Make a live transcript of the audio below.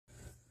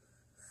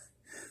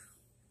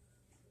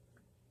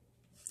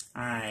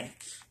Alright.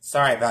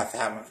 Sorry about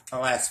that the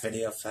last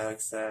video,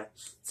 folks.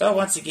 So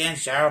once again,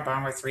 Gyro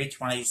Bomber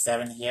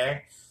 327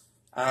 here.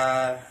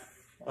 Uh,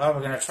 well,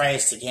 we're gonna try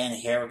this again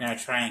here. We're gonna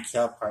try and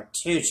kill part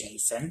 2,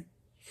 Jason.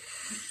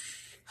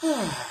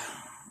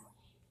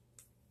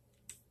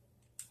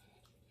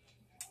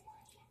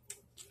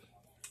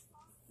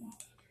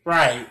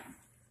 Right.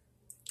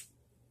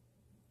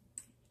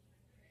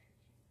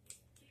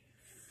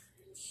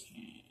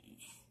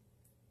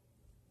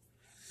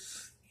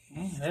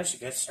 Okay, there's a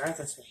good start.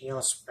 That's a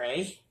heal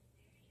spray.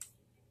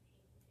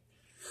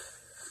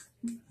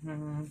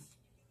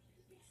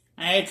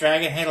 Hey,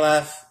 Dragon. Hey,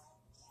 love.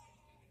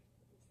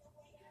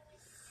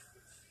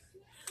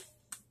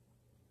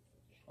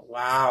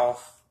 Wow.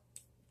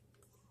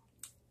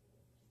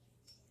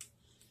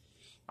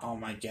 Oh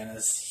my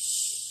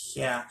goodness.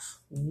 Yeah.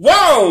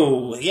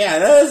 Whoa! Yeah,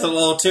 that is a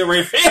little too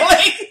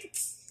revealing.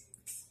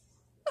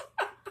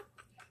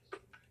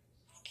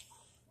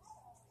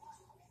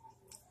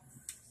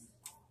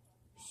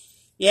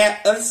 Yeah,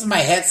 this is my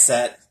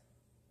headset.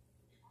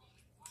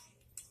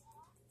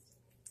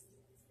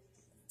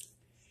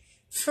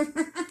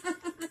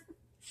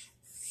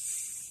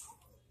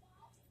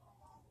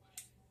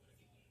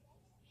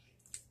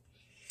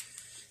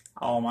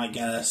 Oh my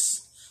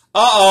goodness.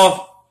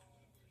 Uh-oh.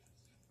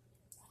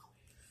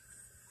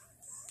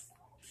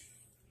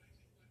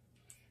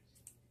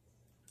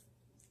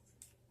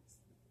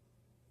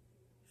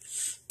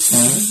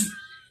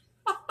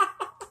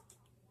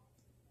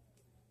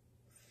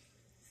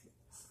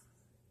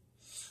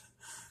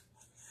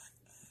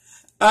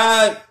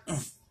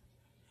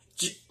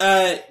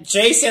 uh,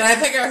 Jason, I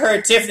think I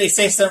heard Tiffany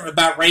say something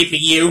about raping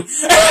you.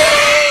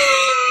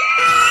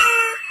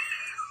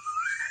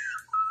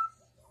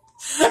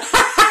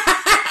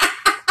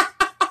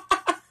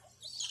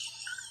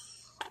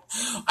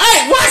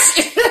 Hey, what?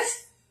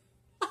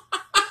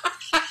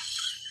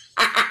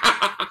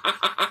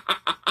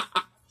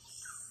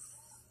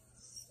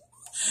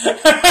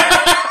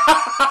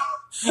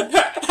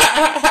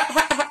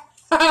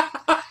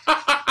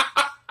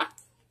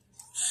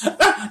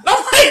 No,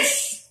 wait!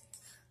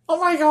 Oh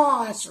my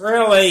gosh,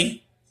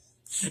 really?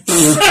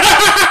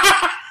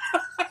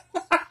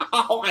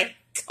 Oh my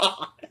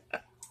god.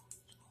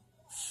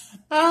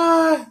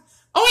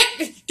 Oh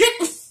wait, get.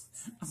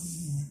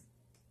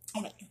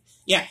 Oh my,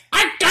 yeah,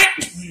 I got.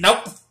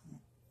 Nope.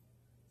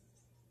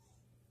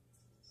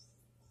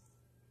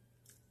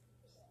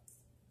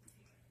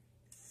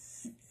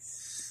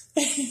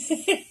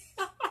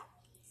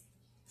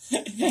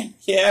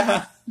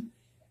 Yeah.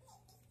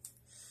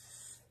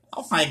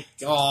 Oh my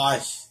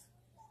gosh.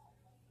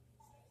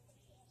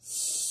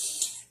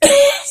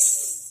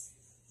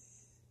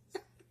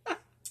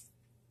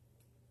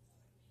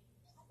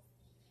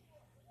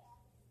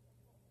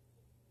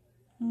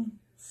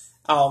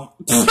 um.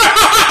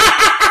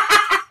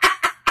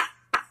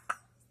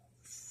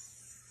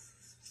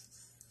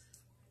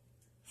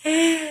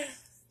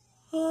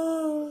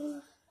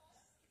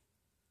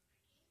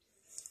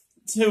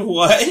 To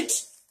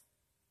what?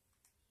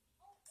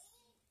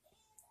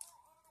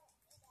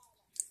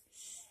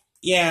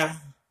 Yeah.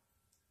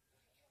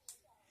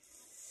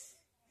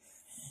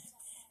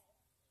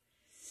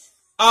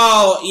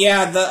 Oh,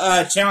 yeah,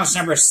 the challenge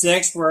number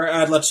 6 where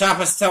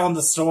LaChapa's telling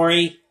the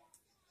story.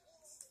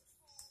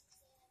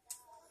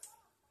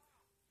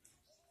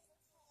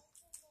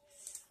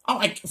 Oh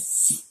my,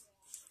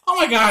 oh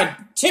my god,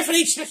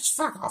 Tiffany, just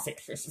fuck off here.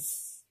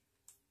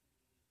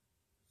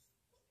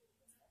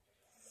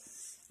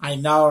 I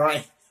know,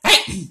 right?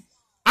 Hey,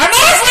 I'm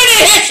not afraid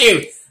to hit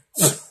you!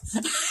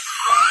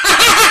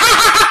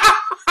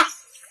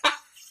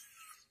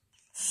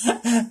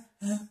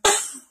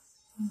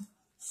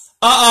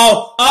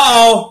 Uh-oh,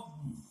 uh-oh.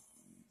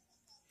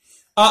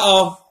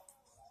 Uh-oh.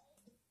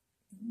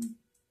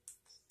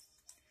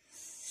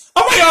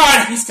 Oh my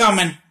god, he's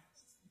coming.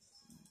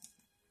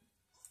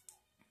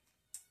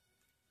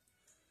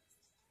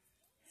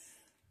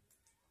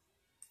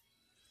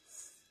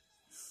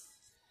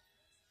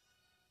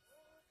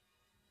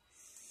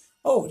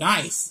 Oh,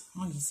 nice.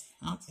 Oh, he's,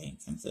 okay,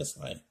 comes this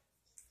way.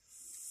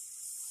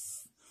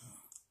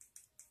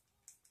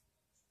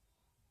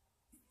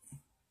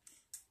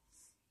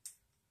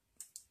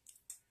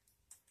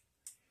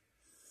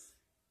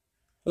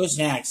 Who's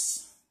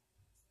next?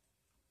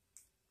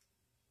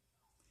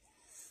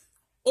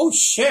 Oh,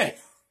 shit.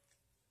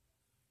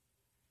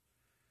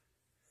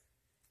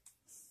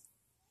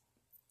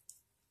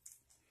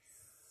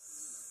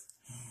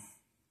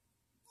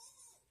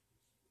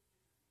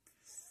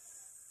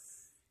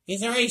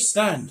 He's already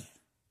stunned.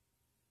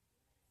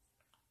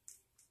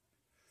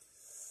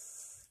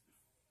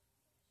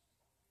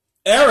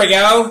 There we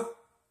go.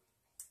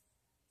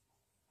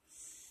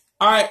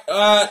 Alright,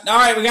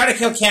 we gotta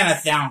kill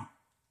Kenneth now.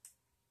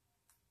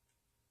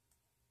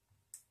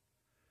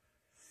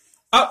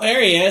 Oh,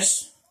 there he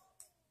is.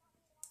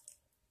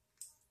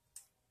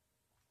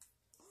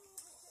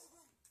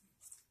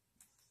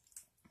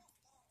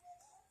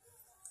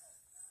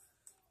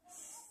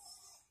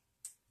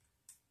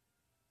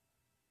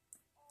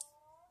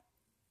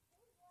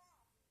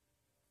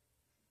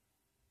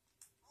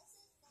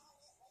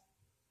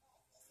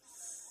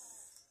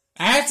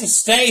 have to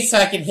stay so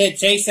I can hit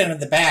Jason in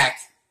the back.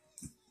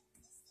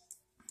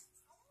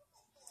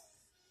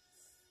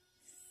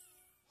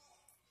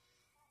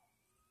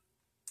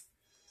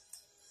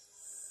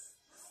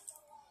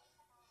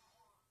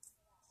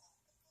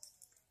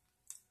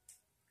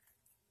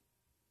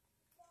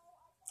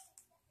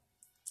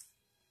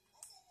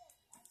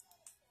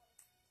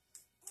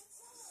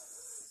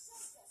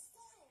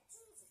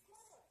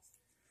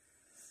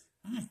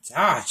 Oh my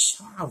gosh.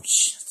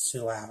 Ouch. That's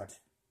too loud.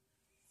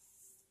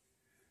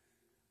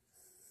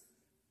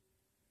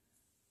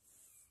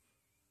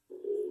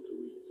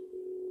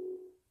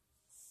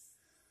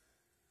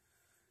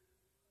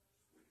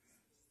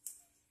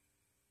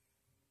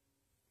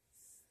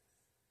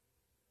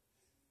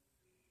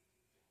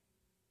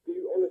 Do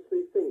you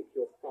honestly think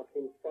you're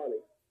fucking funny?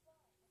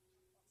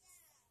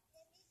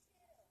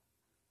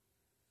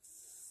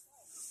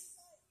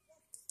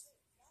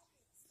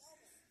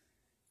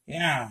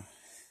 Yeah.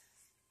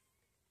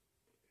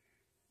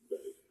 That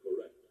is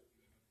correct.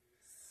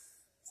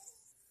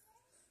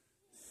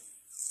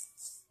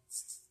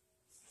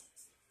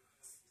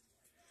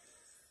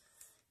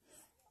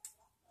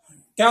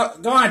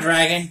 Go on,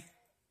 Dragon.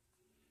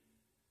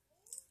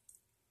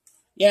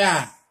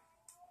 Yeah.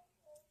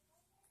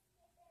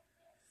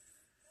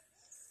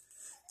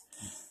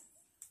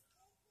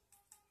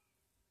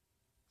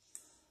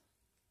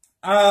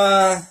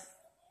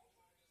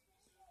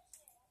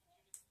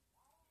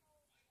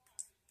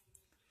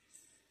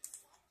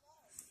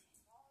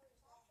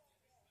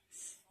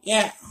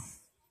 Yeah.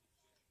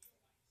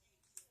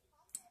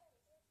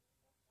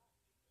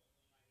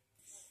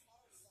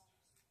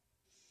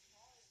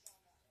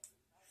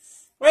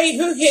 Wait,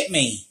 who hit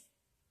me?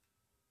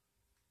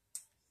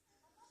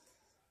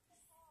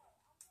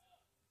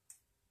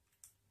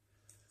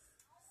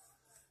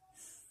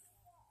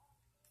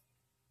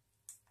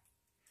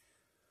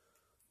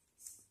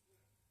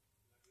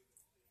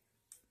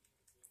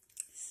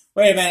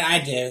 Wait a minute, I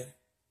do.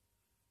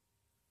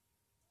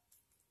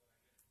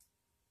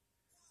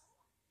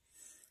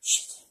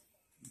 Shit.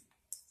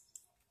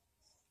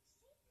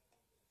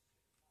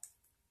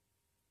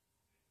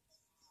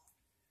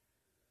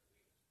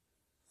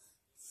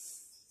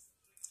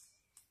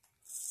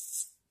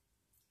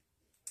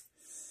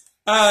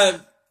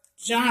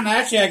 John,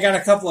 actually, I got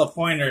a couple of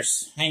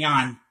pointers. Hang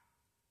on.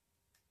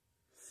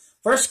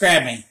 First,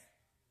 grab me.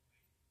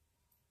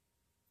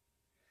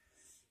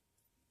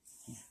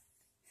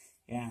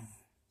 Yeah.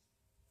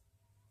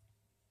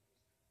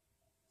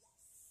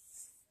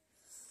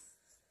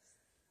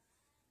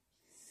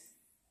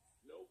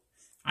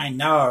 I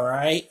know,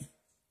 right?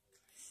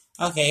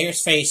 Okay,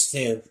 here's phase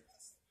 2.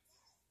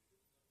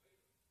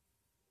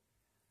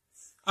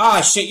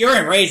 Oh, shit, you're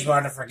in rage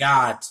mode, I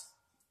forgot.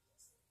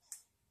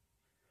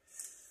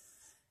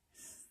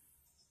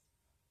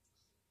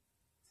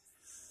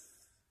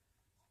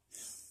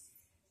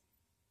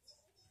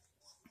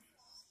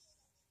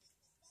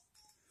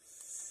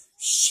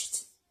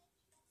 Shit.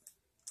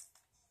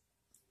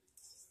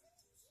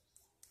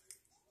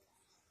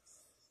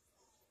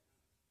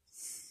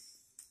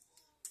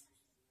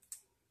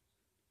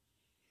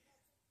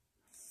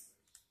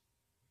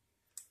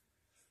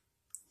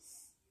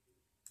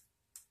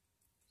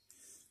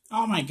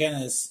 Oh my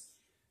goodness.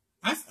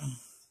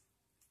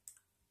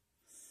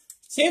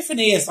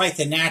 Tiffany is like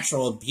the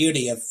natural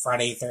beauty of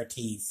Friday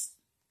 13th.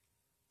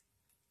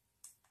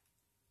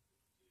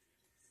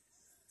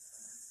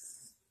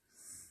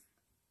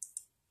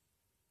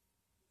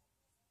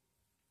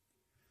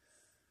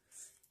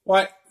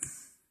 What?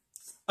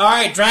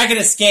 Alright, Dragon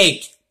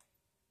escaped.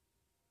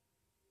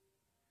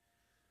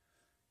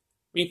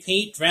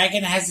 Repeat,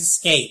 Dragon has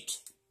escaped.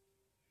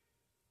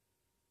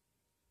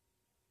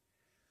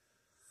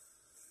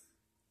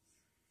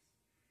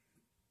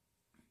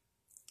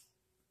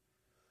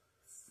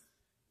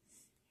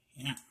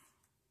 Yeah.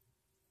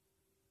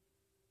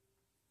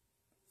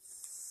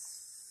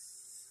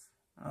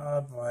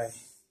 Oh boy.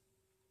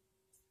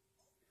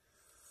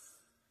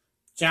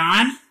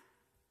 John?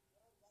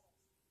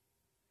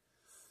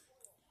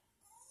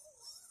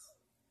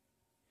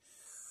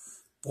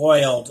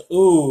 Boiled.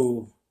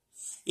 Ooh.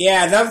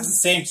 Yeah, that was the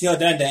same kill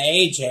done to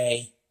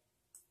AJ.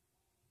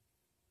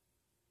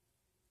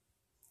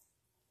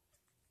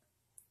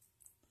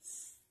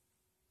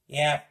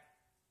 Yep.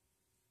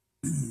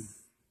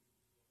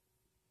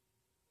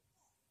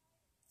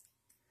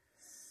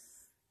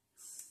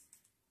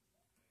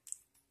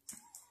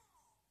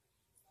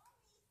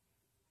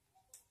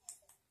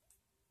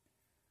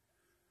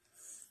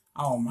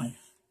 Oh my.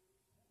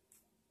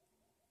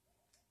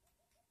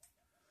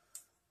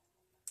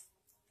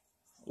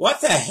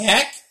 What the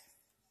heck?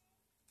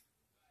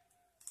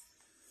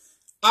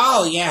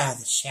 Oh yeah,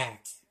 the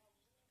shack.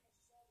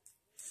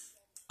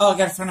 Oh, I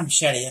gotta find a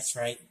machete, that's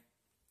right.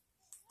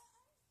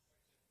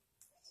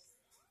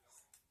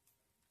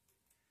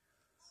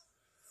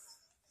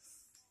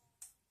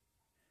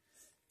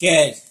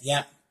 Good,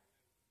 yep.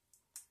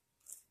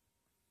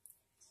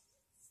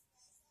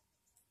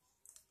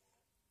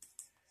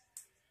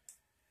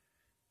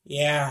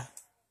 Yeah.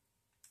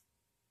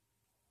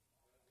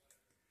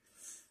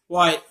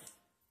 What?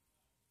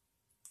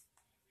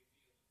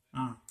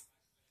 Oh.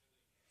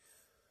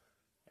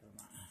 Never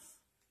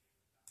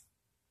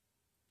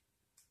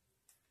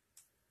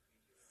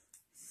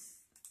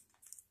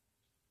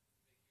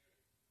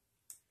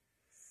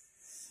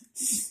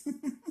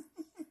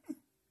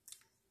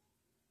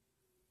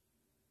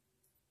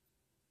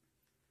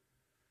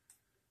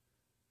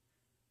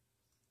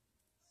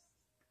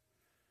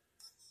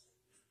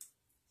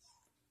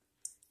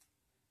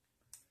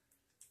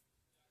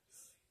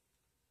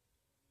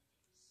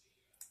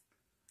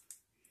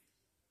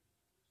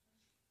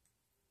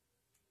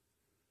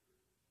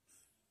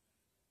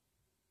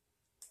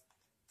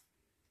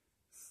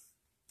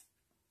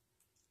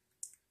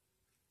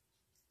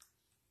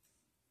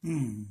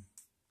mind.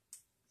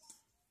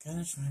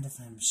 Gotta try to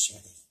find a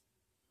machete.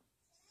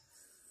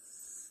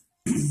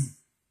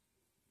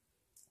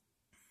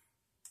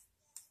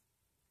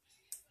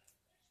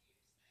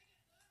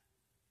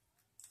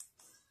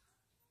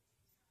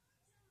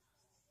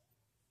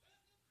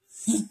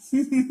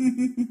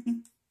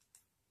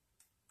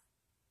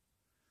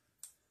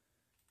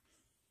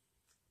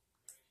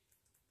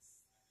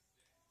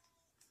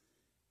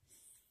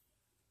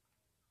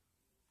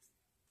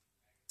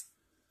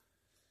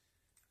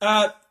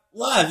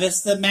 Love,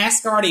 is the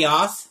mask already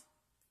off?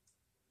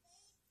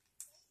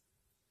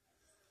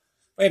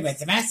 Wait a minute,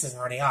 the mask is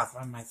already off.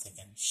 What am I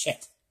thinking?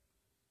 Shit.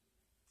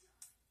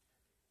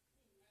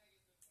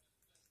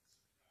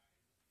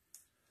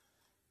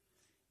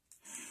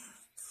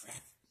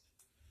 Crap.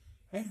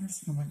 Where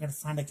am I gonna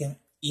find again?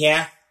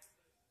 Yeah.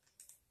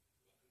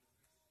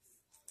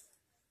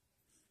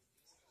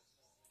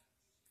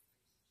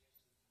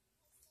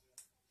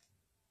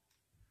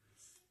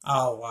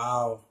 Oh,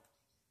 wow.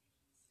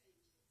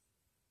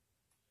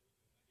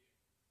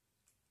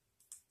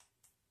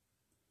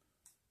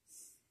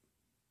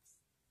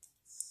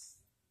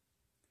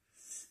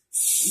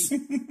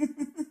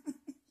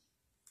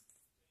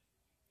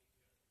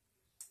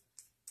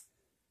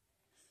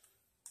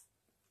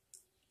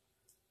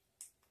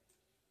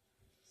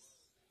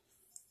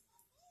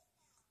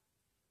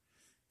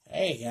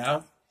 There you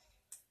go.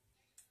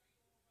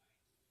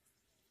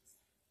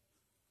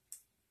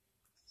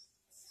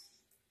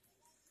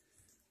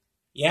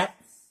 Yep.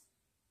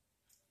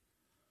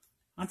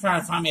 I'm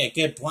trying to find me a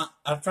good blunt.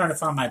 I'm trying to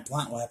find my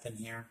blunt weapon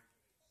here.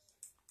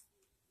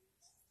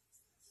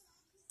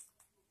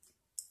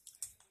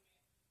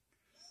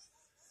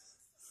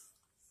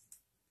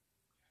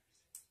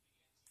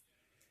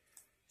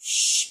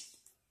 Shh.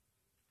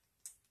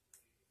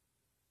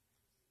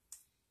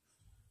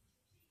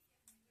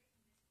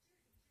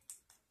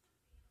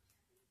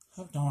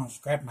 Hope no one's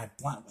grabbed my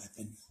blunt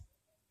weapon.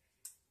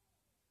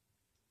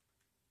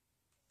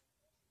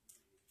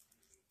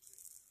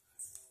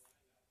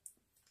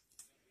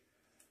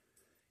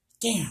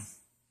 Damn.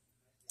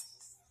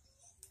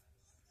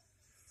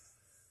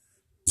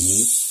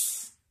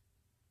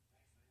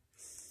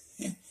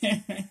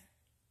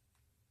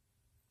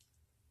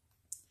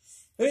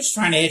 Who's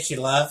trying to hit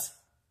you, love?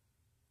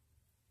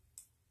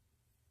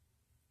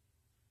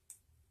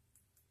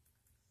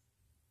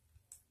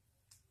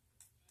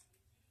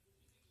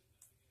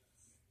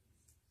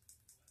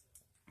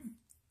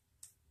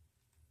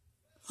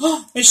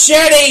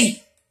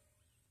 Machete!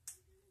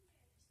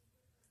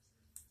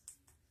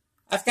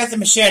 I've got the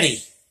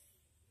machete.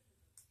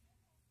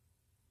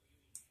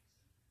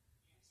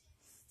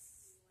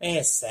 Wait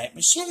a sec.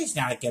 Machete's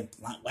not a good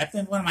blunt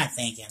weapon. What am I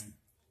thinking?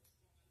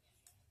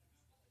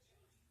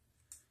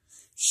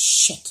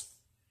 Shit.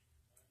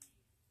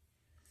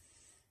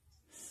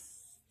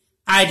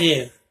 I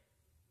do.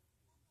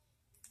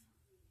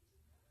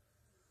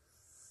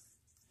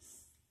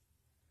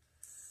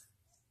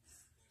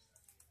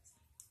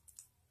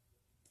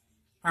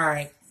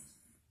 Alright.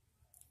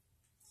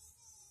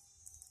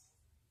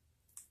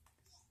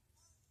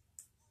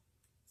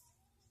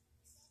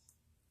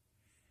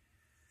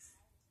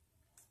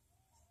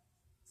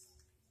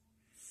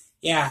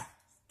 Yeah.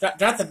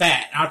 Drop the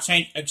bat. I'll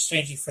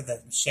exchange you for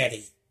the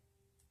machete.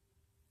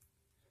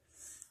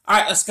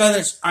 Alright, let's go.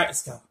 Alright,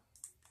 let's go.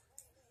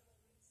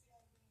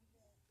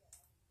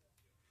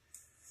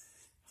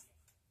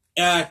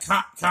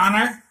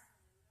 Connor?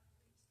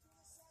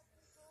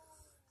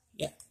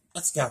 Yeah,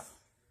 let's go.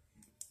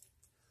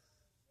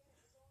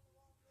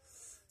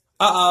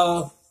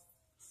 Uh-oh.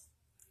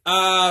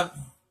 Uh...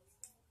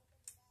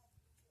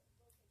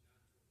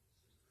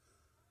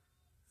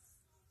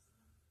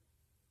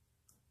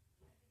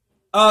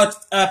 Oh,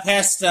 it's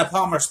past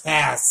Palmer's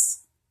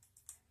Pass.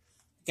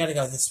 Gotta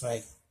go this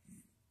way.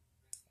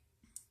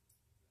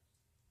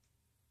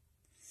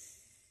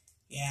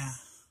 Yeah.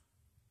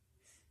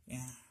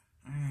 Yeah.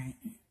 Alright.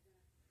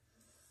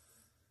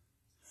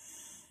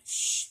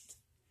 Shit.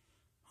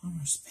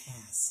 Palmer's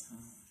Pass.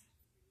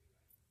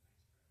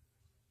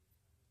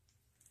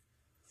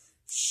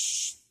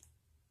 Shit.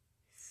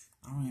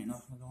 I don't even know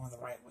if I'm going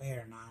the right way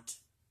or not.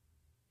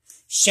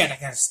 Shit, I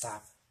gotta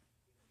stop.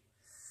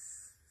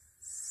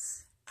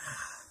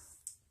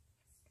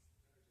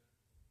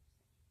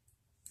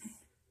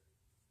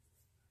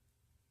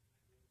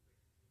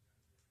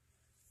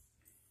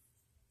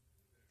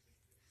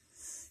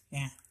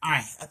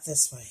 Alright, up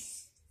this way.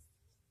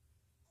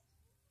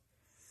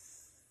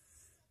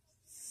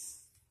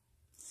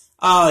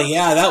 Oh,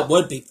 yeah, that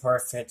would be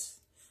perfect.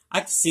 I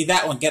can see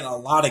that one getting a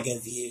lot of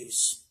good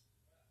views.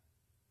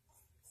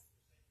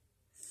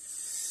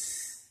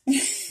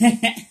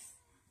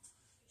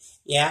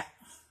 Yeah.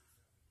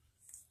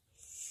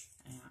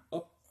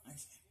 Oh, okay.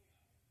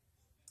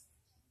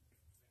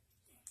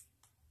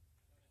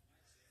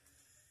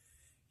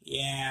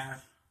 Yeah.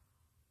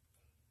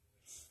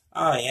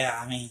 Oh, yeah,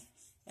 I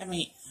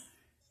mean,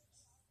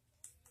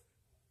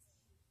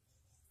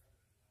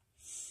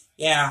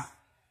 yeah.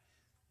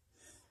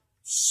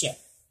 Shit.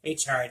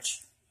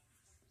 Recharge.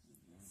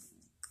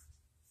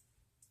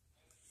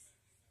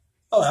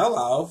 Oh,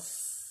 hello.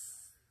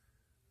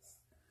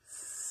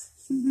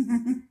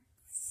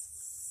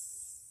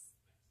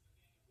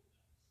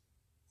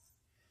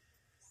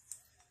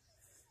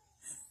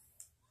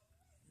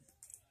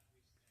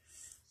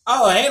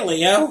 Oh, hey,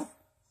 Leo.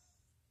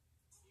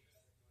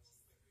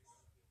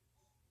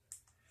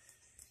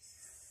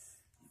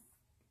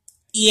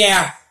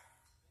 Yeah.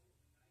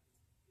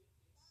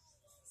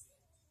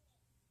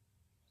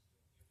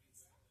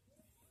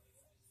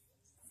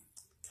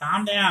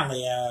 Calm down,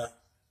 Leo.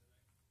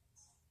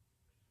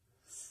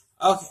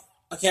 Okay,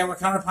 okay, we're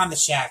coming upon the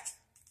shack.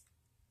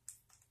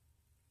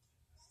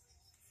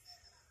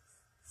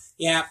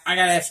 Yeah, I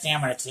gotta have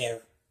stamina too.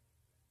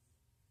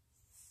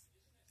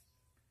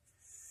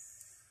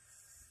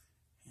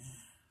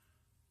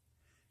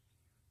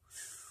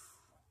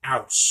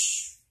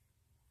 Ouch.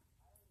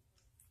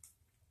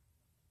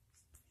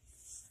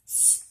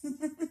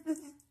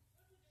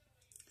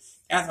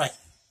 That's like,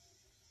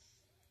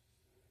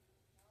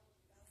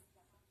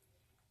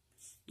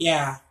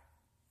 yeah,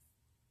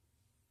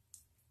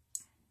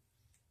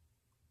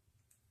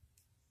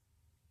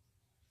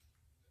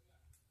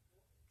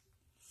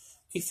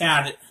 we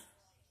found it.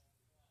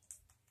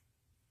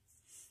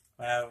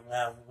 Well,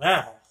 well,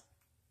 well.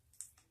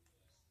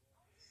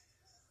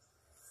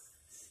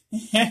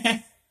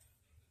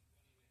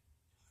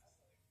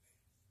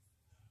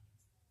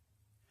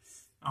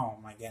 Oh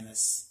my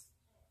goodness.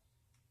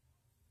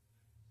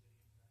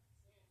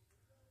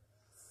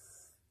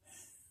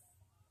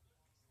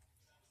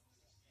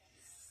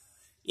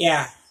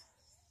 Yeah,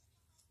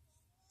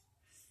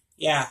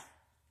 yeah.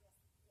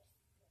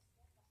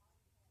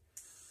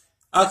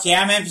 Okay,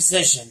 I'm in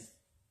position.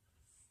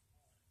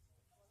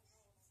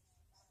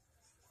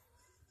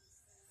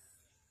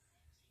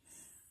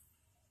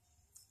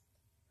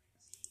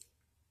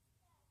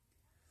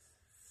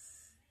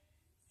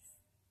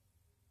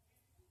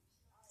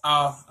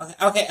 Oh, okay,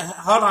 okay,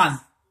 hold on.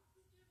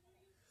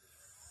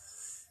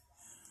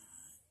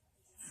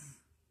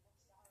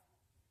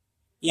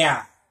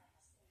 Yeah,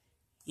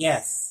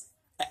 yes.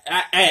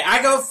 I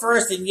go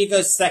first and you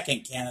go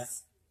second,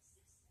 Kenneth.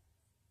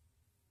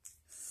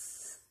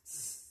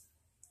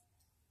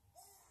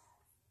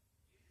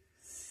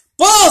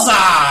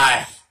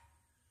 Bullseye!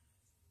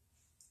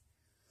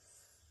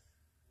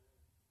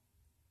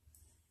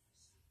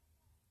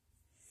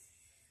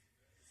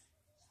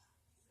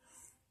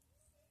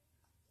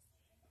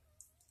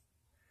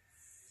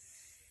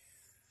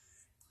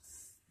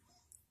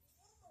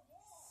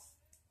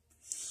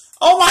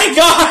 Oh my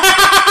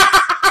god!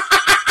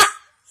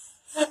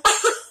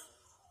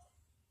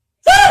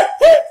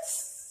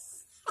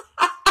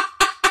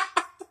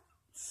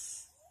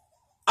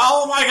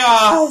 Oh my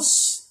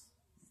gosh!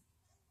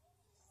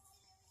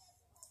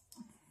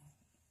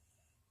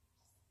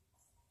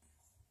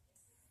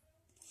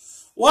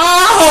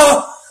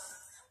 Wow!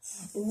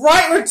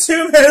 Right with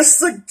 2 minutes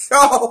to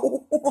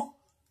go!